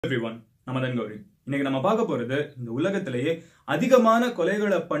Everyone, Madan Gowri. இன்னைக்கு நம்ம பார்க்க போறது இந்த உலகத்திலேயே அதிகமான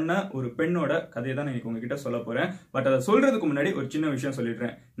கொலைகளை பண்ண ஒரு பெண்ணோட கதையை தான் நான் உங்ககிட்ட சொல்ல போறேன். பட் அதை சொல்றதுக்கு முன்னாடி ஒரு சின்ன விஷயம்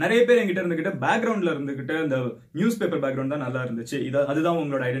சொல்லிடுறேன். நிறைய பேர் என்கிட்ட இருந்துகிட்ட பேக்ரவுண்ட்ல இருந்துகிட்ட இந்த நியூஸ் பேப்பர் பேக்ரவுண்ட் தான் நல்லா இருந்துச்சு, அதுதான்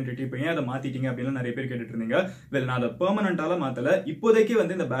உங்களோட ஐடென்டிட்டி, இப்போ ஏன் அதை மாத்திட்டீங்க அப்படின்னு நிறைய பேர் கேட்டுட்டு இருந்தீங்க. வெல், நான் அதை பெர்மனண்டால மாத்தல. இப்போதைக்கு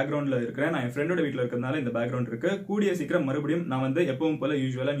இந்த பேக்ரவுண்ட்ல இருக்கிறேன். நான் என் ஃப்ரெண்டோட வீட்டில் இருக்கிறதுனால இந்த பேக்ரவுண்ட் இருக்கு. கூடிய சீக்கிரம் மறுபடியும் நான் எப்பவும் போல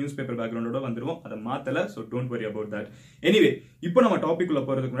யூஸ்வலா நியூஸ் பேப்பர் பேக்ரவுண்டோட வந்துருவோம். அதை மாத்தல. So don't worry about that. Anyway, இப்போ நம்ம டாபிக் உள்ள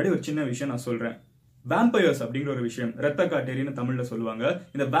போறதுக்கு முன்னாடி ஒரு சின்ன விஷயம் நான் சொல்றேன். வேம்பயர்ஸ் அப்படிங்கிற ஒரு விஷயம், ரத்த காட்டேரின்னு தமிழ்ல சொல்லுவாங்க.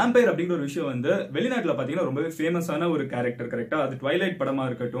 இந்த வேம்பயர் அப்படிங்கிற ஒரு விஷயம் வெளிநாட்டுல பாத்தீங்கன்னா ரொம்பவே ஃபேமஸான ஒரு கேரக்டர். கரெக்டா? அது ட்வைலைட் படமா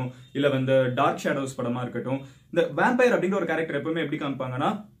இருக்கட்டும், இல்ல டார்க் ஷேடோஸ் படமா இருக்கட்டும், இந்த வேம்பயர் அப்படிங்கிற ஒரு கேரக்டர் எப்பவுமே எப்படி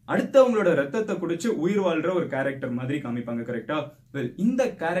காமிப்பாங்கன்னா அடுத்தவங்களோட ரத்தத்தை குடிச்சு உயிர் வாழ்ற ஒரு கேரக்டர் மாதிரி காமிப்பாங்க. கரெக்டா? இந்த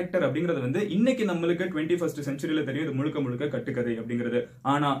கேரக்டர் அப்படிங்கிறது இன்னைக்கு நம்மளுக்கு 21st செஞ்சுரியில தெரியும் இது முழுக்க முழுக்க கட்டுக்கதை அப்படிங்கிறது.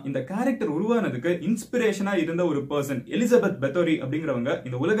 ஆனா இந்த கேரக்டர் உருவானதுக்கு இன்ஸ்பிரேஷனா இருந்த ஒரு பர்சன் எலிசபெத் பெத்தோரி அப்படிங்கிறவங்க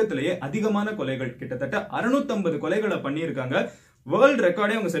இந்த உலகத்திலேயே அதிகமான கொலைகள், கிட்டத்தட்ட 650 கொலைகளை பண்ணியிருக்காங்க. வேர்ல்ட்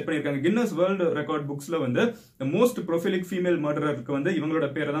ரெக்கார்டே அவங்க செட் பண்ணிருக்காங்க. Guinness world record புக்ஸ்ல most ப்ரொஃபிலிக் female மர்டருக்கு இவங்களோட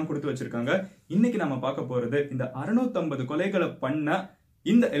பேரை தான் கொடுத்து வச்சிருக்காங்க. இன்னைக்கு நம்ம பார்க்க போறது இந்த 650 கொலைகளை பண்ண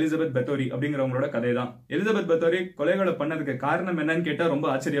இந்த எலிசபெத் பெத்தோரி அப்படிங்கிறவங்களோட கதை தான். எலிசபெத் பெத்தோரி கொலைகளை பண்ணதுக்கு காரணம் என்னன்னு கேட்டா ரொம்ப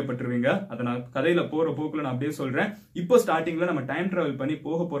ஆச்சரியப்பட்டுருவீங்க. அதை நான் கதையில போற போக்குல நான் அப்படியே சொல்றேன். இப்போ ஸ்டார்டிங்ல நம்ம டைம் டிராவல் பண்ணி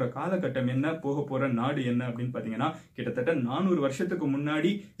போக போற காலகட்டம் என்ன, போக போற நாடு என்ன அப்படின்னு பாத்தீங்கன்னா கிட்டத்தட்ட 400 வருஷத்துக்கு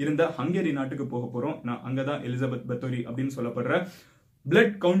முன்னாடி இருந்த ஹங்கேரி நாட்டுக்கு போக போறோம். நான் அங்கதான் எலிசபெத் பெத்தோரி அப்படின்னு சொல்லப்படுற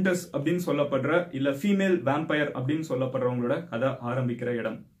பிளட் கவுண்டஸ் அப்படின்னு சொல்லப்படுற இல்ல ஃபீமேல் வேம்பயர் அப்படின்னு சொல்லப்படுறவங்களோட கதை ஆரம்பிக்கிற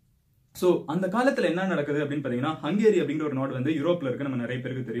இடம். சோ அந்த காலத்துல என்ன நடக்குது அப்படின்னு பாத்தீங்கன்னா, ஹங்கேரி அப்படிங்கிற ஒரு நாடு யூரோப்ல இருக்கு, நம்ம நிறைய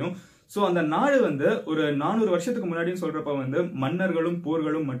பேருக்கு தெரியும். சோ அந்த நாடு ஒரு 400 வருஷத்துக்கு முன்னாடி சொல்றப்ப மன்னர்களும்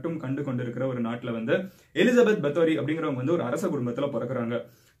போர்களும் மட்டும் கண்டு கொண்டிருக்கிற ஒரு நாட்டுல எலிசபெத் பெத்தோரி அப்படிங்கிறவங்க ஒரு அரச குடும்பத்துல பிறக்குறாங்க.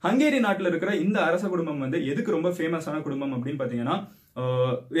 ஹங்கேரி நாட்டுல இருக்கிற இந்த அரச குடும்பம் எதுக்கு ரொம்ப ஃபேமஸான குடும்பம் அப்படின்னு பாத்தீங்கன்னா,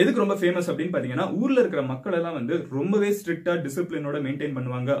 ஊர்ல இருக்கிற மக்கள் எல்லாம் ரொம்பவே ஸ்ட்ரிக்டா டிசிப்ளினோட மெயின்டைன்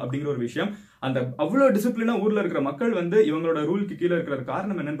பண்ணுவாங்க அப்படிங்கிற ஒரு விஷயம். அந்த அவ்வளவு டிசிப்ளினா ஊர்ல இருக்கிற மக்கள் இவங்களோட ரூலுக்கு கீழே இருக்கிற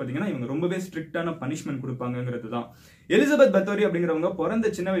காரணம் என்னன்னு பாத்தீங்கன்னா, இவங்க ரொம்பவே ஸ்ட்ரிக்டான பனிஷ்மெண்ட் கொடுப்பாங்கிறது தான். எலிசபெத் பெத்தோரி அப்படிங்கிறவங்க பிறந்த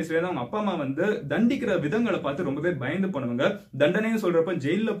சின்ன வயசுல அவங்க அப்பா அம்மா தண்டிக்கிற விதங்களை பார்த்து ரொம்பவே பயந்து போனவங்க. தண்டனையும் சொல்றப்ப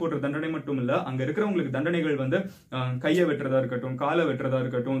ஜெயில போடுற தண்டனை மட்டும் இல்ல, அங்க இருக்கிறவங்களுக்கு தண்டனைகள் கையை வெட்டுறதா இருக்கட்டும், காலை வெட்டுறதா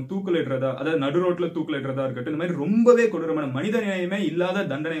இருக்கட்டும், தூக்குலிடுறதா, அதாவது நடு ரோட்ல தூக்குலிடுறதா இருக்கட்டும், இந்த மாதிரி ரொம்பவே கொடூரமான மனித நியாயமே இல்லாத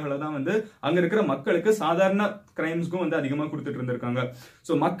தண்டனைகளை தான் அங்க இருக்கிற மக்களுக்கு சாதாரண கிரைம்ஸ்க்கும் அதிகமா கொடுத்துட்டு இருந்திருக்காங்க.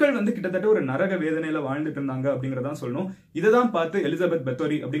 சோ மக்கள் கிட்டத்தட்ட ஒரு நரக வேதனையில வாழ்ந்துட்டு இருந்தாங்க அப்படிங்கறதான் சொல்லணும். இதைதான் பார்த்து எலிசபெத்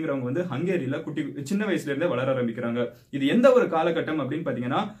பெத்தோரி அப்படிங்கிறவங்க ஹங்கேரியில சின்ன வயசுல இருந்தே வளர ஆரம்பிக்கிறாங்க. இது எந்த ஒரு காலகட்டம் அப்படின்னு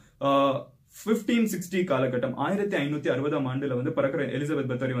பாத்தீங்கன்னா 1560 காலகட்டம், 1560ஆம் ஆண்டுல பிறக்கிற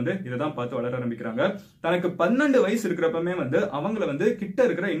எலிசபெத் பெத்தோரி இதைதான் பார்த்து வளர ஆரம்பிக்கிறாங்க. தனக்கு 12 வயசு இருக்கிறப்பமே அவங்கள கிட்ட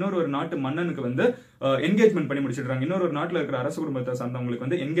இருக்கிற இன்னொரு நாட்டு மன்னனுக்கு என்கேஜ்மெண்ட் பண்ணி முடிச்சிடுறாங்க. இன்னொரு நாட்டுல இருக்கிற அரசு குடும்பத்தை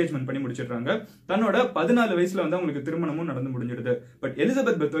சார்ந்தவங்களுக்கு என்கேஜ்மெண்ட் பண்ணி முடிச்சிடுறாங்க. தன்னோட 14 வயசுல அவங்களுக்கு திருமணமும் நடந்து முடிஞ்சிடுது. பட்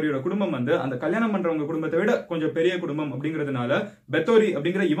எலிசபெத் பெத்தோரியோட குடும்பம் அந்த கல்யாணம் பண்றவங்க குடும்பத்தை விட கொஞ்சம் பெரிய குடும்பம் அப்படிங்கிறதுனால பெத்தோரி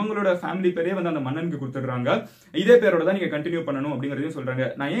அப்படிங்கிற இவங்களோட ஃபேமிலி பேரே அந்த மன்னனுக்கு கொடுத்துடுறாங்க. இதே பேரோட தான் நீங்க கண்டினியூ பண்ணணும் அப்படிங்கறதையும் சொல்றாங்க.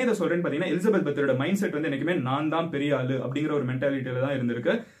 நான் ஏன் இதை சொல்றேன்னு பாத்தீங்கன்னா, எலிசபெத் பெத்தோரியோட மைண்ட் செட் என்னைக்குமே நான் தான் பெரிய ஆளு அப்படிங்கிற ஒரு மென்டாலிட்டியில தான்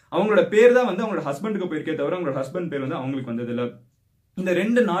இருந்திருக்கு. அவங்களோட பேர் தான் அவங்களோட ஹஸ்பண்டுக்கு போயிருக்கே தவிர அவங்களோட ஹஸ்பண்ட் பேர் அவங்களுக்கு வந்தது இல்ல. இந்த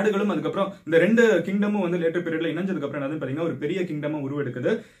ரெண்டு நாடுகளும் அதுக்கப்புறம் இந்த ரெண்டு கிங்டமும் லேட்டர் பீரியட்ல இணைஞ்சதுக்கு அப்புறம் என்னன்னு பாத்தீங்கன்னா ஒரு பெரிய கிங்டமா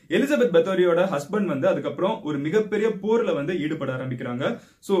உருவெடுக்குது. எலிசபெத் பெத்தோரியோட ஹஸ்பண்ட் அதுக்கப்புறம் ஒரு மிகப்பெரிய போர்ல ஈடுபட ஆரம்பிக்கிறாங்க.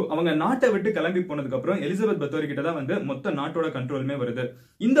 சோ அவங்க நாட்டை விட்டு கிளம்பி போனதுக்கு அப்புறம் எலிசபெத் பெத்தோரி கிட்ட தான் மொத்த நாட்டோட கண்ட்ரோலுமே வருது.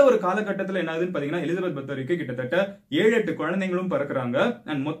 இந்த ஒரு காலகட்டத்துல என்ன ஆகுதுன்னு பாத்தீங்கன்னா, எலிசபெத் பெத்தோரிக்கு கிட்டத்தட்ட 7-8 குழந்தைங்களும் பிறக்கிறாங்க.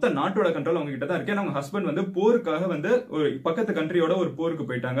 அண்ட் மொத்த நாட்டோட கண்ட்ரோல் அவங்க கிட்ட தான் இருக்கு. அவங்க ஹஸ்பண்ட் போருக்காக ஒரு பக்கத்து கண்ட்ரியோட ஒரு போருக்கு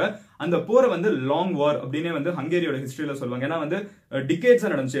போயிட்டாங்க. அந்த போரை லாங் வார் அப்படின்னே ஹங்கேரியோட ஹிஸ்டரியில சொல்லுவாங்க. ஏன்னா டிகேட்ஸா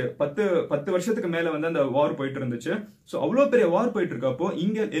நடந்துச்சு. 10 வருஷத்துக்கு மேல அந்த வார் போயிட்டு இருந்துச்சு. சோ அவ்வளவு பெரிய வார் போயிட்டு இருக்கப்போ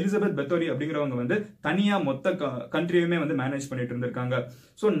இங்க எலிசபெத் பெத்தோரி அப்படிங்கிறவங்க தனியா மொத்த கண்ட்ரியுமே மேனேஜ் பண்ணிட்டு இருந்திருக்காங்க.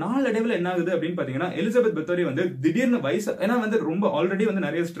 சோ நாளடைவுல என்ன ஆகுது அப்படின்னு பாத்தீங்கன்னா, எலிசபெத் பெத்தோரி திடீர்னு வயசு, ஏன்னா ரொம்ப ஆல்ரெடி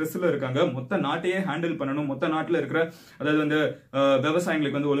நிறைய ஸ்ட்ரெஸ்ல இருக்காங்க. மொத்த நாட்டையே ஹேண்டில் பண்ணணும். மொத்த நாட்டுல இருக்கிற அதாவது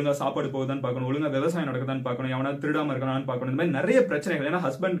விவசாயிகளுக்கு ஒழுங்கா சாப்பாடு போகுதான்னு பார்க்கணும், ஒழுங்கா விவசாயம் நடக்குதான்னு பார்க்கணும், எவனா திருடாம இருக்கானு பார்க்கணும். இந்த மாதிரி நிறைய பிரச்சனைகள். ஏன்னா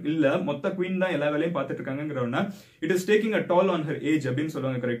ஹஸ்பண்ட் இல்ல, மொத்த குவீன் தான் எல்லா வேலையும் பார்த்துட்டு இருக்காங்கிறவன it is taking a doll on her age அப்படின்னு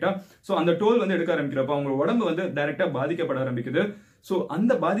சொல்லுவாங்க. கரெக்டா? சோ அந்த டோல் எடுக்க ஆரம்பிக்கிறப்ப அவங்க உடம்பு டைரக்டா பாதிக்கப்பட ஆரம்பிக்குது. சோ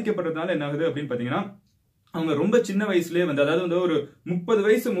அந்த பாதிக்கப்படுறதுனால என்ன ஆகுது அப்படின்னு பாத்தீங்கன்னா, அவங்க ரொம்ப சின்ன வயசுலயே அதாவது ஒரு 30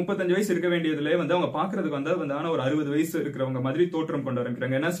 வயசு 35 வயசு இருக்க வேண்டியதுல அவங்க பாக்குறதுக்கு ஆனா ஒரு 60 வயசு இருக்கிறவங்க மாதிரி தோற்றம் கொண்டு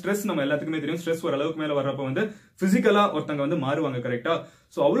ஆரம்பிக்கிறாங்க. ஏன்னா ஸ்ட்ரெஸ் நம்ம எல்லாத்துக்குமே தெரியும். ஸ்ட்ரெஸ் ஒரு அளவுக்கு மேல வர்றப்ப பிசிக்கலா ஒருத்தங்க மாறுவாங்க. கரெக்டா?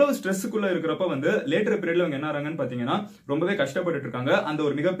 சோ அவ்வளவு ஸ்ட்ரெஸ்க்குள்ள இருக்கிறப்ப லேட்டர் பீரியட்ல அவங்க என்ன ஆறாங்கன்னு பாத்தீங்கன்னா ரொம்பவே கஷ்டப்பட்டு இருக்காங்க. அந்த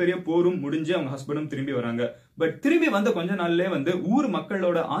ஒரு மிகப்பெரிய போரும் முடிஞ்சு அவங்க ஹஸ்பண்டும் திரும்பி வராங்க. பட் திரும்பி வந்த கொஞ்ச நாள்லயே வந்து ஊர்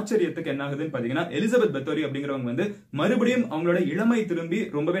மக்களோட ஆச்சரியத்துக்கு என்ன ஆகுதுன்னு பாத்தீங்கன்னா, எலிசபெத் பத்தோரி அப்படிங்கிறவங்க வந்து மறுபடியும் அவங்களோட இளமை திரும்பி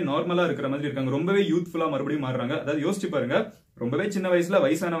ரொம்பவே நார்மலா இருக்கிற மாதிரி இருக்காங்க. ரொம்பவே யூத்ஃபுல்லா மறுபடியும் மாறுறாங்க. அதாவது யோசிச்சு பாருங்க, ரொம்பவே சின்ன வயசுல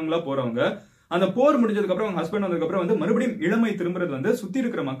வயசானவங்களா போறவங்க அந்த போர் முடிஞ்சதுக்கு அப்புறம் அவங்க ஹஸ்பண்ட் வந்ததுக்கு அப்புறம் வந்து மறுபடியும் இளமை திரும்புறது வந்து சுத்தி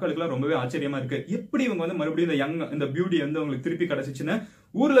இருக்கிற மக்களுக்கு எல்லாம் ரொம்பவே ஆச்சரியமா இருக்கு. எப்படி இவங்க வந்து மறுபடியும் இந்த பியூட்டி வந்து அவங்களுக்கு திருப்பி கிடைச்சிச்சுன்னு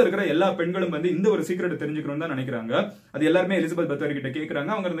ஊர்ல இருக்கிற எல்லா பெண்களும் வந்து இந்த ஒரு சீக்கிரட் தெரிஞ்சுக்கணும்னு தான் நினைக்கிறாங்க. அது எல்லாருமே எலிசபெத் பத்தோரி கிட்ட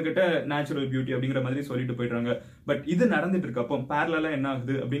கேட்கறாங்க. அவங்க இருந்துகிட்ட நேச்சுரல் பியூட்டி அப்படிங்கிற மாதிரி சொல்லிட்டு போயிடுறாங்க. பட் இது நடந்துட்டு இருக்கப்போ பேரலா என்ன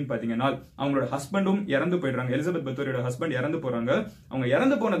ஆகுது அப்படின்னு பாத்தீங்கன்னா, அவங்களோட ஹஸ்பண்டும் இறந்து போயிடுறாங்க. எலிசபெத் பத்தோரியோட ஹஸ்பண்ட் இறந்து போறாங்க. அவங்க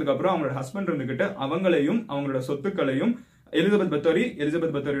இறந்து போனதுக்கு அப்புறம் அவங்களோட ஹஸ்பண்ட் இருந்துகிட்டு அவங்களையும் அவங்களோட சொத்துக்களையும் எலிசபெத்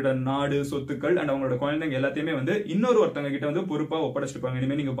பத்தோரியோட நாடு, சொத்துக்கள் அண்ட் அவங்களோட குழந்தைங்க எல்லாத்தையுமே வந்து இன்னொரு ஒருத்தவங்க கிட்ட வந்து பொறுப்பா ஒப்படைச்சிட்டு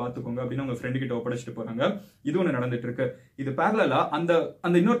இனிமே நீங்க பாத்துக்கோங்க அப்படின்னு அவங்க ஃப்ரெண்டு கிட்ட ஒப்படைச்சிட்டு போறாங்க. இது ஒண்ணு நடந்துட்டு இருக்கு. இது பேரலா அந்த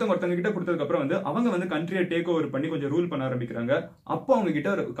ஒருத்தவங்க கிட்ட கொடுத்ததுக்கு அப்புறம் வந்து அவங்க வந்து கண்ட்ரியை டேக் ஓவர் பண்ணி கொஞ்சம் ரூல் பண்ண ஆரம்பிக்கிறாங்க. அப்போ அவங்க கிட்ட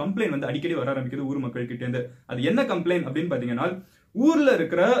ஒரு கம்ப்ளைண்ட் வந்து அடிக்கடி வர ஆரம்பிக்குது ஊர் மக்கள் கிட்ட இருந்து. அது என்ன கம்ப்ளைண்ட் அப்படின்னு பாத்தீங்கன்னா, ஊர்ல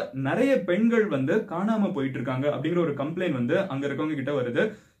இருக்கிற நிறைய பெண்கள் வந்து காணாம போயிட்டு இருக்காங்க அப்படிங்கிற ஒரு கம்ப்ளைண்ட் வந்து அங்க இருக்கவங்க கிட்ட வருது.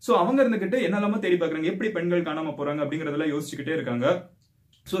 சோ அவங்க இருந்துகிட்டு என்னெல்லாம தேடி பாக்குறாங்க, எப்படி பெண்கள் காணாம போறாங்க அப்படிங்கறதெல்லாம் யோசிச்சுக்கிட்டே இருக்காங்க.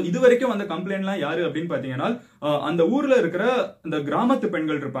 சோ இது வரைக்கும் அந்த கம்ப்ளைண்ட் எல்லாம் யாரு அப்படின்னு பாத்தீங்கன்னா, அந்த ஊர்ல இருக்கிற இந்த கிராமத்து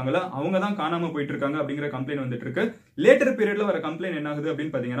பெண்கள் இருப்பாங்கல்ல, அவங்க தான் காணாம போயிட்டு இருக்காங்க அப்படிங்கிற கம்ப்ளைண்ட் வந்துட்டு இருக்கு. லேட்டர் பீரியட்ல வர கம்ப்ளைண்ட் என்ன ஆகுது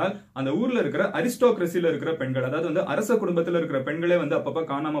அப்படின்னு பாத்தீங்கன்னா, அந்த ஊர்ல இருக்கிற அரிஸ்டோக்ரசில இருக்கிற பெண்கள், அதாவது வந்து அரச குடும்பத்துல இருக்கிற பெண்களே வந்து அப்பப்ப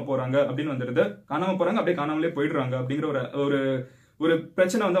காணாம போறாங்க அப்படின்னு வந்துருது. காணாம போறாங்க, அப்படியே காணாமலே போயிடுறாங்க அப்படிங்கிற ஒரு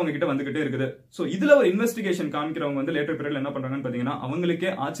பிரச்சனை வந்து அவங்க கிட்ட வந்துகிட்டே இருக்குது. சோ இதுல ஒரு இன்வெஸ்டிகேஷன் காமிக்கிறவங்க வந்து லேட்டர் பீரியட்ல என்ன பண்றாங்கன்னு பாத்தீங்கன்னா,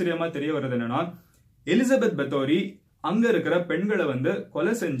 அவங்களுக்கே ஆச்சரியமா தெரிய வருது என்னன்னா, எலிசபெத் பத்தோரி அங்க இருக்கிற பெண்களை வந்து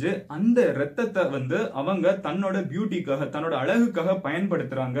கொலை செஞ்சு அந்த ரத்தத்தை வந்து அவங்க தன்னோட பியூட்டிக்காக, தன்னோட அழகுக்காக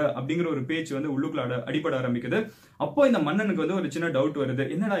பயன்படுத்துறாங்க அப்படிங்கிற ஒரு பேச்சு வந்து உள்ளுக்குள்ள அடிபட ஆரம்பிக்குது. அப்போ இந்த மன்னனுக்கு வந்து ஒரு சின்ன டவுட் வருது.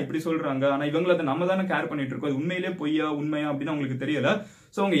 என்னடா இப்படி சொல்றாங்க, ஆனா இவங்களை நம்ம தானே கேர் பண்ணிட்டு இருக்கோம், உண்மையிலே பொய்யா உண்மையா அப்படின்னு அவங்களுக்கு தெரியல.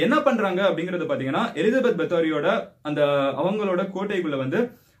 சோ அவங்க என்ன பண்றாங்க அப்படிங்கறது பாத்தீங்கன்னா, எலிசபெத் பத்தோரியோட அந்த அவங்களோட கோட்டைக்குள்ள வந்து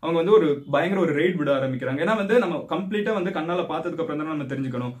அவங்க வந்து ஒரு பயங்கர ஒரு ரெய்ட் விட ஆரம்பிக்கிறாங்க. ஏன்னா வந்து நம்ம கம்ப்ளீட்டா வந்து கண்ணால பார்த்ததுக்கு அப்புறம் தான் நம்ம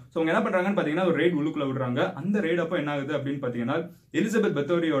தெரிஞ்சுக்கணும். சோ அவங்க என்ன பண்றாங்கன்னு பாத்தீங்கன்னா, ஒரு ரெய்ட் உள்ளுக்குள்ள விடுறாங்க. அந்த ரெய்ட் அப்போ என்ன ஆகுது அப்படின்னு பாத்தீங்கன்னா, எலிசபெத்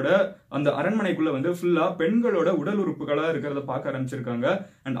பத்தோரியோட அந்த அரண்மனைக்குள்ள வந்து ஃபுல்லா பெண்களோட உடல் உறுப்புகளா இருக்கிறத பார்க்க ஆரம்பிச்சிருக்காங்க.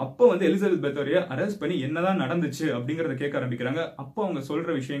 அண்ட் அப்போ வந்து எலிசபெத் பத்தோரியை அரெஸ்ட் பண்ணி என்னதான் நடந்துச்சு அப்படிங்கறத கேட்க ஆரம்பிக்கிறாங்க. அப்போ அவங்க சொல்ற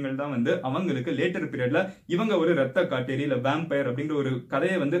விஷயங்கள் தான் வந்து அவங்களுக்கு லேட்டர் பீரியட்ல இவங்க ஒரு ரத்த காட்டேரி இல்ல வேம்பயர் அப்படிங்கிற ஒரு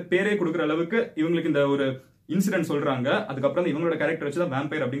கதையை வந்து பேரே கொடுக்குற அளவுக்கு இவங்களுக்கு இந்த ஒரு இன்சிடென்ட் சொல்றாங்க. அதுக்கப்புறம் இவங்களோட கேரக்டர் வச்சு தான்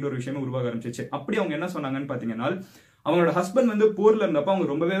வேம்பயர் அப்படிங்கிற ஒரு விஷயமே உருவாக ஆரம்பிச்சிச்சு. அப்படி அவங்க என்ன சொன்னாங்கன்னு பாத்தீங்கன்னா, அவங்களோட ஹஸ்பண்ட் வந்து போர்ல இருந்தப்ப அவங்க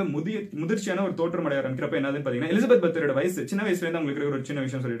ரொம்பவே முதிர்ச்சியான ஒரு தோற்றம் அடைய ஆரம்பிக்கிறப்ப என்னதுன்னு பாத்தீங்கன்னா, எலிசபெத் பத்தோரியோட வயசு சின்ன வயசுல இருந்து அவங்களுக்கு இருக்கிற ஒரு சின்ன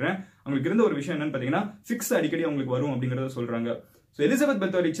விஷயம் சொல்லிடுறேன். அவங்களுக்கு இருந்த ஒரு விஷயம் என்னன்னு பாத்தீங்கன்னா, ஃபிக்ஸ் அடிக்கடி அவங்களுக்கு வரும் அப்படிங்கறத சொல்றாங்க. சோ எலிசபெத்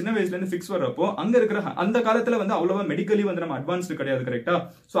பத்தோரி சின்ன வயசுல இருந்து ஃபிக்ஸ் வர்றப்போ அங்க இருக்கிற அந்த காலத்துல வந்து அவ்வளவா மெடிக்கலி வந்து நம்ம அட்வான்ஸ்டு கிடையாது, கரெக்டா?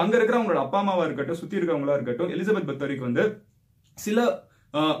 சோ அங்க இருக்கிற அவங்களோட அப்பா அம்மாவா இருக்கட்டும், சுத்தி இருக்கிறவங்களா இருக்கட்டும், எலிசபெத் பத்தோரிக்கு வந்து சில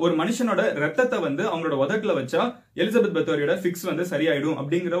ஒரு மனுஷனோட ரத்தத்தை வந்து அவங்களோட உதட்டுல வச்சா எலிசபெத் பத்தோரியோட ஃபிக்ஸ் வந்து சரியாயிடும்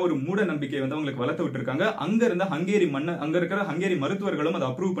அப்படிங்கிற ஒரு மூட நம்பிக்கையை வந்து அவங்களுக்கு வளர்த்து விட்டுருக்காங்க. அங்க இருந்த அங்க இருக்கிற ஹங்கேரி மருத்துவர்களும் அதை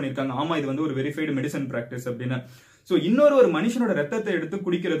அப்ரூவ் பண்ணிருக்காங்க. ஆமா, இது வந்து ஒரு வெரிஃபைடு மெடிசன் பிராக்டிஸ் அப்படின்னு. சோ ஒரு மனுஷனோட ரத்தத்தை எடுத்து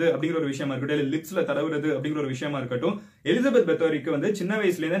குடிக்கிறது அப்படிங்கிற ஒரு விஷயமா இருக்கட்டும், இல்ல லிப்ஸ்ல தடவுறது அப்படிங்கிற ஒரு விஷயமா இருக்கட்டும், எலிசபெத் பத்தோரிக்கு வந்து சின்ன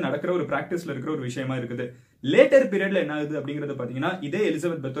வயசுல இருந்தே நடக்கிற ஒரு பிராக்டிஸ்ல இருக்கிற ஒரு விஷயமா இருக்குது. லேட்டர் பீரியட்ல என்ன ஆகுது அப்படிங்கறது பாத்தீங்கன்னா, இதே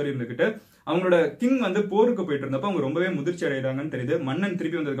எலிசபெத் பத்தோரி இருந்துகிட்டு அவங்களோட கிங் வந்து போருக்கு போயிட்டு இருந்தப்ப அவங்க ரொம்பவே முதிர்ச்சி அடைகிறாங்கன்னு தெரியுது. மன்னன்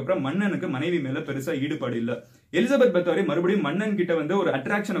திருப்பி வந்ததுக்கு அப்புறம் மன்னனுக்கு மனைவி மேல பெருசா ஈடுபாடு இல்ல. எலிசபெத் பத்தோரி மறுபடியும் மன்னன் கிட்ட வந்து ஒரு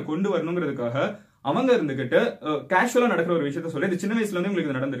அட்ராக்ஷனை கொண்டு வரணுங்கிறதுக்காக அவங்க இருந்துகிட்டு கேஷுவலா நடக்கிற ஒரு விஷயத்த சொல்லி, இது சின்ன வயசுல இருந்து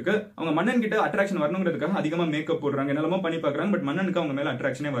உங்களுக்கு நடந்திருக்கு. அவங்க மன்னன் கிட்ட அட்ராக்ஷன் வரணுங்கிறதுக்காக அதிகமா மேக்கப் போடுறாங்க, என்னெல்லாமோ பண்ணி பாக்குறாங்க. பட் மன்னனுக்கு அவங்க மேல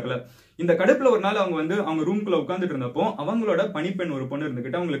அட்ராக்ஷனே வரல. இந்த கடுப்புல ஒரு நாள் அவங்க வந்து அவங்க ரூம்குள்ள உட்கார்ந்துட்டு இருந்தப்போ அவங்களோட பணிப்பெண் ஒரு பொண்ணு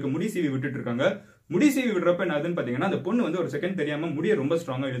இருந்துகிட்டு அவங்களுக்கு முடி சீவி விட்டுட்டு இருக்காங்க. முடி சீவி விடுறப்ப என்ன ஆகுதுன்னு பாத்தீங்கன்னா, அந்த பொண்ணு வந்து ஒரு செகண்ட் தெரியாம முடியை ரொம்ப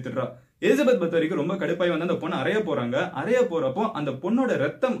ஸ்ட்ராங்கா இழுத்துடுறா. எலிசபெத் பத்தோரிக்கு ரொம்ப கடுப்பாய் வந்து அந்த பொண்ணு அறைய போறாங்க. அறைய போறப்போ அந்த பொண்ணோட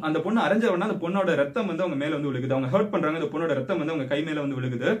ரத்தம், அந்த பொண்ணு அரைஞ்சவனா அந்த பொண்ணோட ரத்தம் வந்து அவங்க மேல வந்து விழுகுது. அவங்க ஹர்ட் பண்றாங்க, அந்த பொண்ணோட ரத்தம் வந்து அவங்க கை மேல வந்து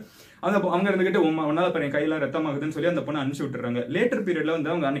விழுகுது. அவங்க இருந்துகிட்டு உன்னால என் கையெல்லாம் ரத்தம் ஆகுதுன்னு சொல்லி அந்த பொண்ணை அனுப்பிச்சு விட்டுறாங்க. லேட்டர் பீரியட்ல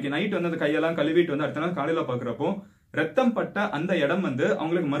வந்து அவங்க அன்னைக்கு நைட் வந்து அந்த கையெல்லாம் கழுவிட்டு வந்து அடுத்த நாள் காலையில பாக்குறப்போ ரத்தம் பட்ட அந்த இடம் வந்து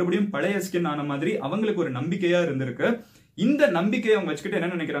அவங்களுக்கு மறுபடியும் பழைய ஸ்கின் ஆன மாதிரி அவங்களுக்கு ஒரு நம்பிக்கையா இருந்திருக்கு. இந்த நம்பிக்கையை அவங்க வச்சுக்கிட்டு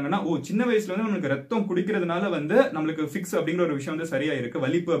என்ன நினைக்கிறாங்கன்னா, சின்ன வயசுல வந்து நம்மளுக்கு ரத்தம் குடிக்கிறதுனால வந்து நம்மளுக்கு ஃபிக்ஸ் அப்படிங்கிற ஒரு விஷயம் வந்து சரியா இருக்கு,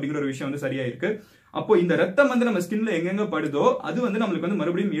 வலிப்பு அப்படிங்கிற ஒரு விஷயம் வந்து சரியா இருக்கு. அப்போ இந்த ரத்தம் வந்து நம்ம ஸ்கின்ல எங்கெங்க படுதோ அது வந்து நம்மளுக்கு வந்து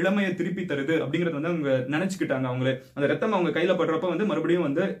மறுபடியும் இளமையை திருப்பி தருது அப்படிங்கறது வந்து அவங்க நினைச்சுக்கிட்டாங்க. அவங்களே அந்த ரத்தம் அவங்க கையில படுறப்ப வந்து மறுபடியும்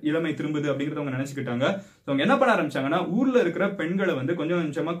வந்து இளமை திரும்புது அப்படிங்கறத அவங்க நினைச்சுக்கிட்டாங்க. அவங்க என்ன பண்ண ஆரம்பிச்சாங்கன்னா, ஊர்ல இருக்கிற பெண்களை வந்து கொஞ்சம்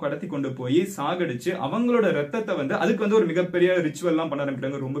கொஞ்சமா கடத்தி கொண்டு போய் சாகடிச்சு அவங்களோட ரத்தத்தை வந்து அதுக்கு வந்து ஒரு மிகப்பெரிய ரிச்சுவல் எல்லாம் பண்ண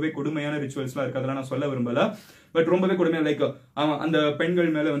ஆரம்பிக்கிறாங்க. ரொம்பவே கொடுமையான ரிச்சுவல்ஸ் எல்லாம் இருக்கு, அதெல்லாம் நான் சொல்ல விரும்பல. பட் ரொம்பவே கொடுமையா, லைக் அந்த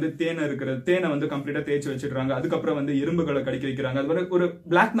பெண்கள் மேல வந்து தேனை வந்து கம்ப்ளீட்டா தேய்ச்சி வச்சிடுறாங்க. அதுக்கப்புறம் வந்து எறும்புகளை கடிக்க வைக்கிறாங்க. அது ஒரு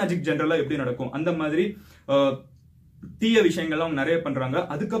பிளாக் மேஜிக் ஜெனரலா எப்படி நடக்கும் அந்த மாதிரி தீய விஷயங்கள்லாம் அவங்க நிறைய பண்றாங்க.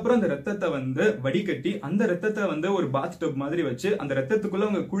 அதுக்கப்புறம் அந்த ரத்தத்தை வந்து வடிகட்டி அந்த ரத்தத்தை வந்து ஒரு பாத் டப் மாதிரி வச்சு அந்த ரத்தத்துக்குள்ள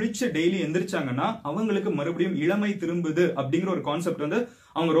அவங்க குளிச்சு டெய்லி எந்திரிச்சாங்கன்னா அவங்களுக்கு மறுபடியும் இளமை திரும்புது அப்படிங்கிற ஒரு கான்செப்ட் வந்து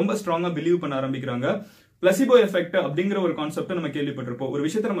அவங்க ரொம்ப ஸ்ட்ராங்கா பிலீவ் பண்ண ஆரம்பிக்கிறாங்க. பிளசிபோ எஃபெக்ட் அப்படிங்கிற ஒரு கான்செப்ட் நம்ம கேள்விப்பட்டிருப்போம். ஒரு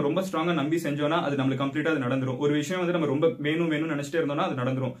விஷயத்தை நம்ம ரொம்ப ஸ்ட்ராங்கா நம்பி செஞ்சோம்னா அது நம்மளுக்கு கம்ப்ளீட்டா அது நடந்துரும். ஒரு விஷயம் வந்து நம்ம ரொம்ப வேணும்னு நினைச்சிட்டே இருந்தோம்னா அது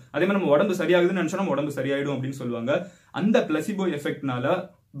நடந்துரும். அதே மாதிரி நம்ம உடம்பு சரியாகுதுன்னு நினைச்சோம் நம்ம உடம்பு சரியாயிடும் அப்படின்னு சொல்லுவாங்க. அந்த பிளசிபோ எஃபெக்ட்னால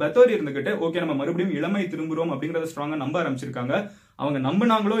பத்தோரி இருந்துகிட்டு ஓகே நம்ம மறுபடியும் இளமை திரும்புறோம் அப்படிங்கறத ஸ்ட்ராங்கா நம்ப ஆரம்பிச்சிருக்காங்க. அவங்க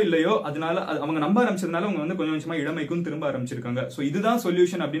நம்பினாங்களோ இல்லையோ அதனால அவங்க நம்ப ஆரம்பிச்சதுனால அவங்க வந்து கொஞ்சம் கொஞ்சமா இளமைக்கும் திரும்ப ஆரம்பிச்சிருக்காங்க. சோ இதுதான்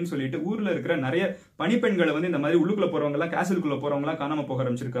சொல்யூஷன் அப்படின்னு சொல்லிட்டு ஊர்ல இருக்கிற நிறைய பணிப்பெண்களை வந்து இந்த மாதிரி உள்ளுக்குள்ள போறவங்க எல்லாம் கேசலுக்குள்ள போறவங்க எல்லாம் காணாம போக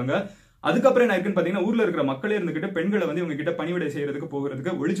ஆரம்பிச்சிருக்காங்க. அதுக்கப்புறம் என்ன இருக்குன்னு பாத்தீங்கன்னா ஊர்ல இருக்கிற மக்களே இருந்துகிட்டு பெண்களை வந்து இவங்க கிட்ட பணிவிடை செய்யறதுக்கு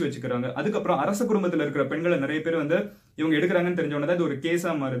போகிறதுக்கு ஒழிச்சு வச்சுக்கிறாங்க. அதுக்கப்புறம் அரச குடும்பத்துல இருக்கிற பெண்களை நிறைய பேர் வந்து இவங்க எடுக்கிறாங்கன்னு தெரிஞ்சவொன்னே இது ஒரு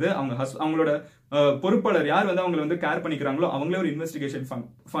கேஸா மாறுது. அவங்களோட பொறுப்பாளர் யார் வந்து அவங்களை வந்து கேர் பண்ணிக்கிறாங்களோ அவங்களே ஒரு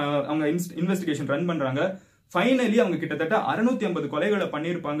இன்வெஸ்டிகேஷன் ரன் பண்றாங்க. ஃபைனலி அவங்க கிட்டத்தட்ட 650 கொலைகளை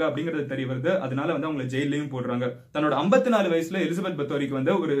பண்ணிருப்பாங்க அப்படிங்கறது தெரிய வருது. அதனால வந்து அவங்க ஜெயிலையும் போடுறாங்க. தன்னோட 54 வயசுல எலிசபெத் பத்தோரிக்கு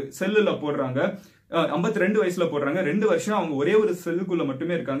வந்து ஒரு செல்லுல போடுறாங்க. 52 வயசுல போடுறாங்க. 2 வருஷம் அவங்க ஒரே ஒரு செல்லுக்குள்ள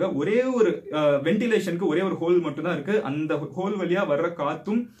மட்டுமே இருக்காங்க. ஒரே ஒரு வென்டிலேஷனுக்கு ஒரே ஒரு ஹோல் மட்டும் தான் இருக்கு. அந்த ஹோல் வழியா வர்ற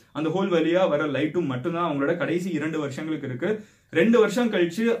காத்தும் அந்த ஹோல் வழியா வர லைட்டும் மட்டும்தான் அவங்களோட கடைசி 2 வருஷங்களுக்கு இருக்கு. 2 வருஷம்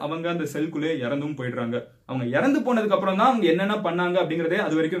கழிச்சு அவங்க அந்த செல்குள்ளே இறந்தும் போயிடுறாங்க. அவங்க இறந்து போனதுக்கு அப்புறம் தான் அவங்க என்னென்ன பண்ணாங்க அப்படிங்கறதே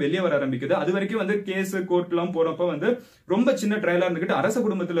அது வரைக்கும் வெளியே வர ஆரம்பிக்குது. அது வரைக்கும் வந்து கேஸ் கோர்ட் எல்லாம் போறப்ப வந்து ரொம்ப சின்ன ட்ரையலா இருந்துகிட்டு அரச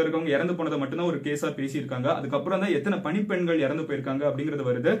குடும்பத்துல இருக்கவங்க இறந்து போனதை மட்டும்தான் ஒரு கேஸா பேசியிருக்காங்க. அதுக்கப்புறம் தான் எத்தனை பணிப்பெண்கள் இறந்து போயிருக்காங்க அப்படிங்கிறது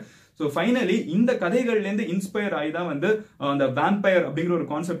வருது. சோ ஃபைனலி இந்த கதைகள்ல இருந்து இன்ஸ்பயர் ஆகி தான் வந்து அந்த வேம்பயர் அப்படிங்கிற ஒரு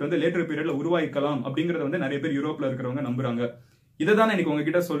கான்செப்ட் வந்து லேட்டர் பீரியட்ல உருவாக்கலாம் அப்படிங்கறத வந்து நிறைய பேர் யூரோப்ல இருக்கிறவங்க நம்புறாங்க. இதை தான் எனக்கு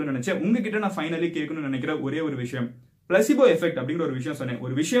உங்ககிட்ட சொல்ல நினைச்சேன். உங்ககிட்ட நான் ஃபைனலி கேட்கணும்னு நினைக்கிற ஒரே ஒரு விஷயம் பிளசிபோ எஃபெக்ட் அப்படிங்கிற ஒரு விஷயம் சொன்னேன்.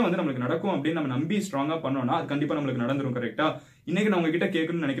 ஒரு விஷயம் வந்து நம்மளுக்கு நடக்கும் அப்படின்னு நம்ம நம்பி ஸ்ட்ராங்கா பண்ணோம்னா அது கண்டிப்பா நம்மளுக்கு நடந்துரும். கரெக்டா? இன்னைக்கு நான் உங்ககிட்ட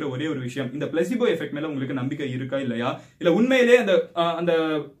கேட்கணும்னு நினைக்கிற ஒரே ஒரு விஷயம், இந்த பிளசிபோ எஃபெக்ட் மேல உங்களுக்கு நம்பிக்கை இருக்கா இல்லையா? இல்ல உண்மையிலே அந்த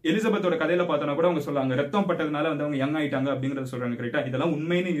எலிசபெத்தோட கதையில பார்த்தோம்னா கூட அவங்க சொல்றாங்க ரத்தம் பட்டதுனால வந்து அவங்க யங் ஆயிட்டாங்க அப்படிங்கறத சொல்றாங்க. கரெக்டா? இதெல்லாம்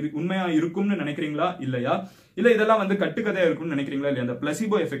உண்மையா இருக்கும்னு நினைக்கிறீங்களா இல்லையா? இல்ல இதெல்லாம் வந்து கட்டுக்கதையா இருக்கும்னு நினைக்கிறீங்களா இல்லையா? அந்த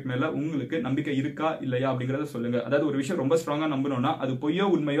பிளசிபோ எஃபெக்ட் மேல உங்களுக்கு நம்பிக்கை இருக்கா இல்லையா அப்படிங்கறத சொல்லுங்க. அதாவது ஒரு விஷயம் ரொம்ப ஸ்ட்ராங்கா நம்பணும்னா அது பொய்யோ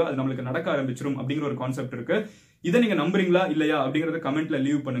உண்மையோ அது நம்மளுக்கு நடக்க ஆரம்பிச்சிரும் அப்படிங்கிற ஒரு கான்செப்ட் இருக்கு. இதை நீங்க நம்புறீங்களா இல்லையா அப்படிங்கறத கமெண்ட்ல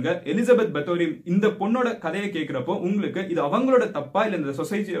லீவ் பண்ணுங்க. எலிசபெத் பத்தோரி இந்த பொண்ணோட கதையை கேட்கிறப்போ உங்களுக்கு இது அவங்களோட தப்பா இல்ல இந்த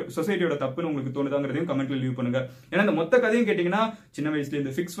சொசைட்டியோட தப்புன்னு உங்களுக்கு தோணுதாங்கிறதையும் கமெண்ட்ல லீவ் பண்ணுங்க. ஏன்னா இந்த மொத்த கதையும் கேட்டீங்கன்னா சின்ன வயசுல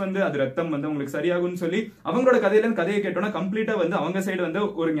இந்த ஃபிக்ஸ் வந்து அது ரத்தம் வந்து உங்களுக்கு சரியாகும்னு சொல்லி அவங்களோட கதையை கேட்டோம்னா கம்ப்ளீட்டா வந்து அவங்க சைடு வந்து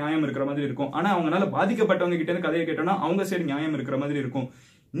ஒரு நியாயம் இருக்கிற மாதிரி இருக்கும். ஆனா அவங்களால பாதிக்கப்பட்டவங்க கிட்ட இருந்து கதையை கேட்டோம்னா அவங்க சைடு நியாயம் இருக்கிற மாதிரி இருக்கும்.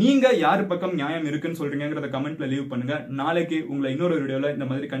 நீங்க யாரு பக்கம் நியாயம் இருக்குன்னு சொல்றீங்கிறத கமெண்ட்ல லீவ் பண்ணுங்க. நாளைக்கு உங்களை இன்னொரு வீடியோல இந்த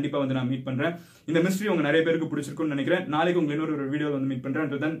மாதிரி கண்டிப்பா வந்து நான் மீட் பண்றேன். இந்த மிஸ்ட்ரி உங்க நிறைய பேருக்கு பிடிச்சிருக்கும்னு நினைக்கிறேன். நாளைக்கு உங்களை இன்னொரு வீடியோல வந்து மீட் பண்றேன்.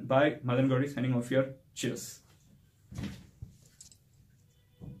 Until then, bye. Madan Gowri signing off here. Cheers.